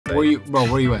Where you, bro?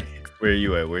 Where you at? Where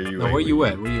you at? Where you no, at? Where you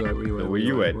at? Where you at? Where you at? Where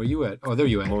you at? Where you at? Oh, there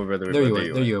you at. Come over, There you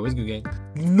at. There you at. What's good, gang?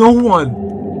 No one.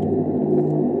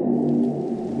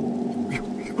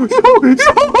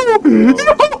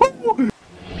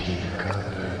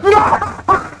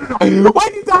 Why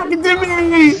are you talking to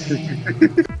me?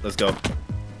 Let's go.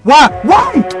 Why?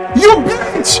 Why? You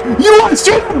bitch! You are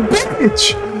straight up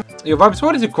bitch! Yo, Vibes,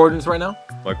 what is your coordinates right now?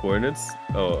 My coordinates?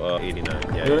 Oh, 89.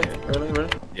 Yeah, really? yeah. Really?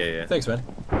 Yeah, yeah. Thanks, man.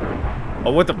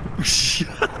 Oh, what the?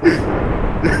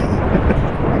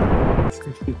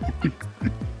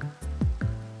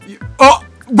 Oh,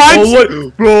 Vibes! Oh, what?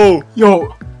 Bro!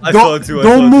 Yo, I saw it too.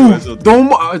 Don't move. Don't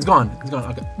move. It's gone. It's gone.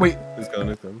 Okay. Wait. It's gone.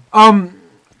 It's gone.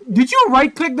 Did you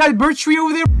right click that birch tree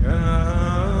over there? Bro?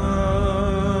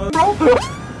 No.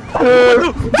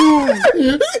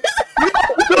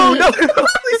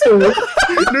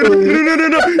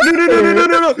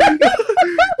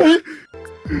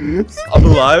 I'm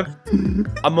alive.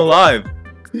 I'm alive.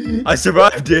 I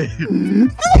survived it.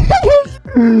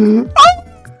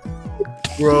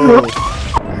 Bro.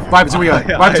 Vibes, where you at?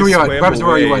 Vibes, where you at? Vibes,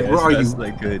 where are you at? Where are you?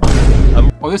 Like good.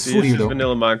 Oh, there's food here though.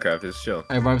 Vanilla Minecraft. It's chill.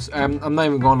 Hey, Vibes, I'm not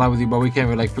even going live with you, but we can't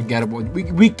really like forget about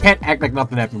it. We can't act like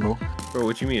nothing happened, bro. Bro,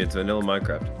 what you mean? It's vanilla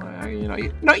Minecraft. You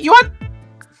know, you what?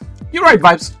 You're right,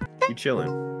 Vibes. You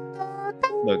chilling?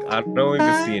 Look, I don't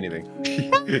even see anything.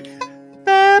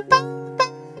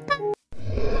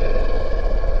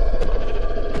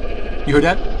 You heard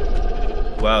that?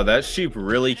 Wow, that sheep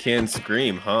really can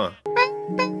scream, huh?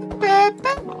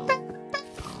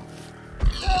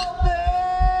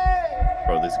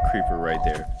 Bro, there's a creeper right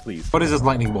there. Please. What is this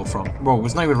lightning bolt from? Bro,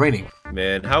 it's not even raining.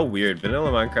 Man, how weird.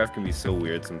 Vanilla Minecraft can be so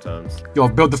weird sometimes. Yo,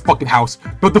 build the fucking house.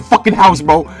 Build the fucking house,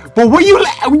 bro. But where you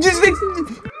we just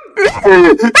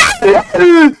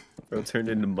Bro, turned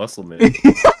into muscle man.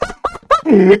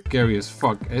 Scary as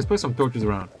fuck. Hey, let's put some torches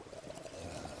around.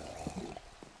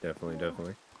 Definitely,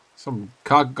 definitely. Some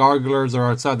cock garglers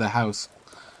are outside the house.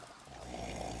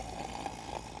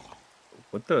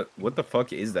 What the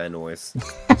fuck is that noise?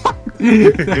 wait,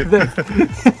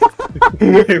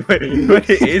 what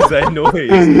is that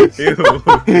noise?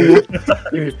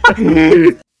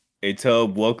 Ew. Hey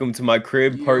Tubb, welcome to my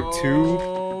crib, part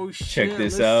 2. Check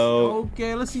this out.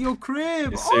 Okay, let's see your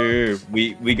crib. Yes, sir.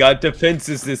 We got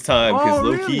defenses this time, because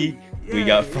Loki, yeah, we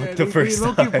got fucked the first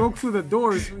time. Loki broke through the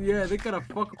doors. Yeah, they gotta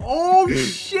fuck. Oh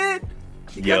shit!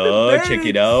 Yo, check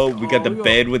it out. We got the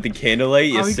bed with the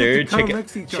candlelight. Yes, sir.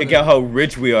 Check out how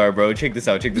rich we are, bro. Check this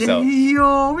out. Check this out.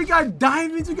 Yo, we got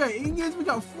diamonds. We got ingots. We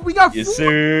got food. Yes,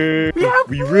 sir.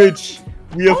 We rich.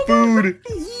 We have food.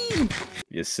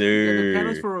 Yes, sir.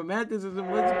 Panels for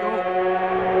romanticism. Let's go.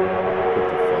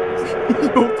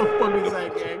 What the fuck is that,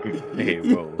 gang? Hey,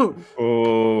 bro.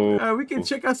 Oh. We can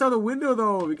check outside the window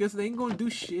though, because they ain't gonna do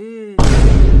shit.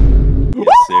 Yes,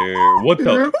 sir. What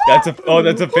the? That's a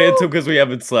phantom because we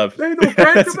haven't slept. There ain't no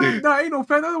phantom. No, ain't no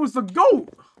phantom. That was the goat.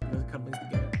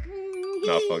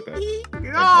 Nah, fuck that.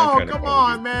 No, come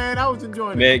on, man. I was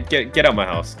enjoying it. Man, get out my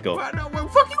house. Go. No,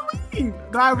 fuck you mean?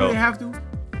 Do I really have to?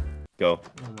 Go.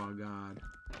 Oh my god.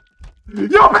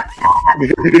 Yo, man.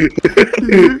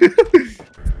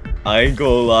 I ain't gonna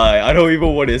lie. I don't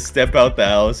even want to step out the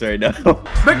house right now.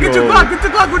 Man, get your Glock. Get the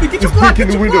Glock, Rudy. Get your Glock.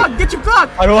 Get your Glock. Get your Glock.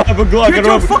 I don't have a Glock. Get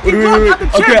your fucking Glock.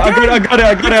 Okay, I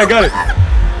got it.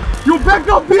 Yo, back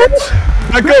up, bitch.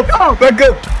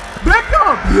 Back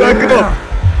up.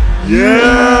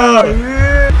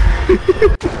 Yeah.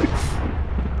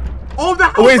 Oh,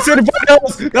 that. Oh, wait, it's in the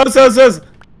house.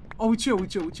 Oh, we chill. We're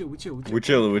chilling.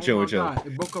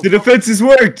 The defenses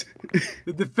worked.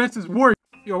 The defenses worked.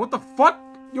 Yo, what the fuck?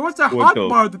 Yo, what's that hot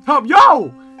bar at the top? Yo!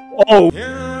 Oh!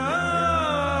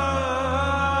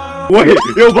 Wait,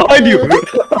 yo, behind you!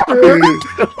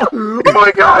 Oh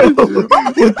my god!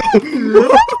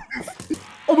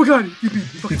 Oh my god!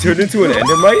 He turned into an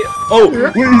endermite? Oh!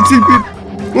 Wait,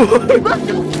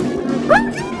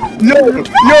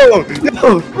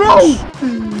 Yo! Bro!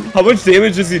 How much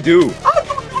damage does he do?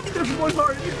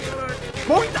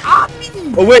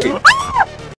 Oh, wait!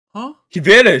 Huh? He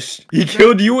vanished. He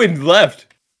killed you and left.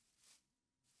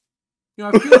 You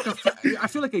know, I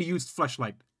feel like a used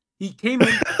fleshlight. He came in,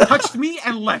 touched me,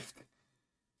 and left.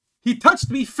 He touched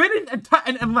me, fitted,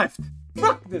 and left.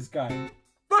 Fuck this guy.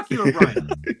 Fuck Herobrine.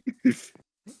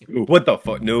 What the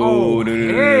fuck? No.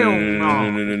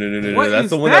 That's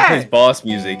the one that plays boss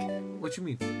music. What you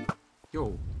mean?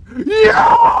 Yo.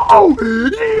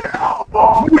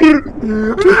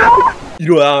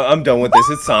 You know, I'm done with this.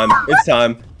 It's time.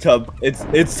 Tubb. It's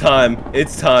time.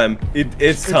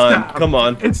 Come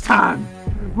on. It's time.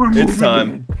 It's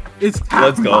time. It's time.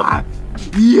 Let's go.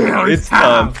 Yeah, it's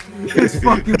time. It's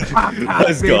fucking pop time.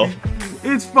 Let's go.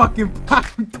 It's fucking pop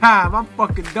time. I'm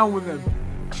fucking done with him.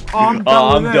 Oh, I'm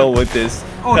done with this.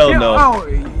 Oh, hell no. Oh,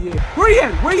 yeah. Where you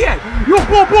at? Where you at? Yo,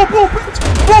 boom, bitch.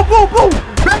 Boom.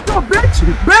 Back up, bitch.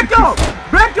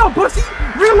 Back up, pussy.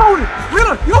 Reload.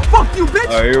 Yo, fuck you, bitch.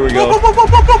 All right, here we go. Boom.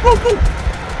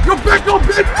 Yo, back up,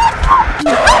 bitch.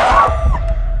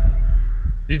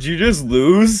 Did you just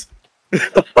lose?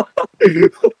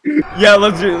 Yeah,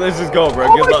 let's just go, bro.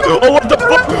 Good luck. Oh, what the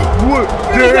fuck?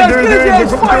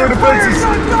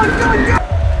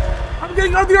 I'm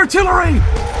getting out of the artillery.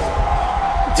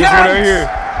 This one right here.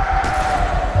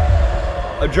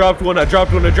 I dropped one. Keep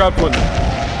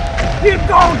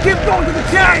going to the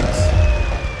tanks.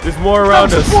 There's more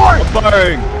around us. I'm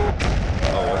firing.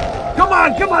 Come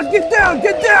on, get down.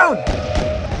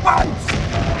 Fight.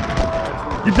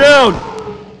 Get down.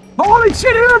 Holy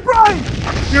shit, Herobrine!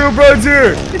 Herobrine's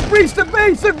here. They've breached the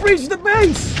base.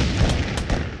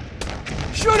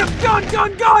 Shoot him,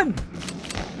 gun.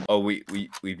 Oh, we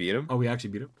beat him? Oh, we actually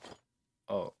beat him?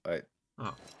 Oh,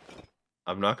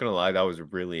 I'm not gonna lie, that was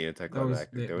really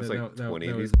anticlimactic. There was like 20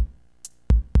 of these.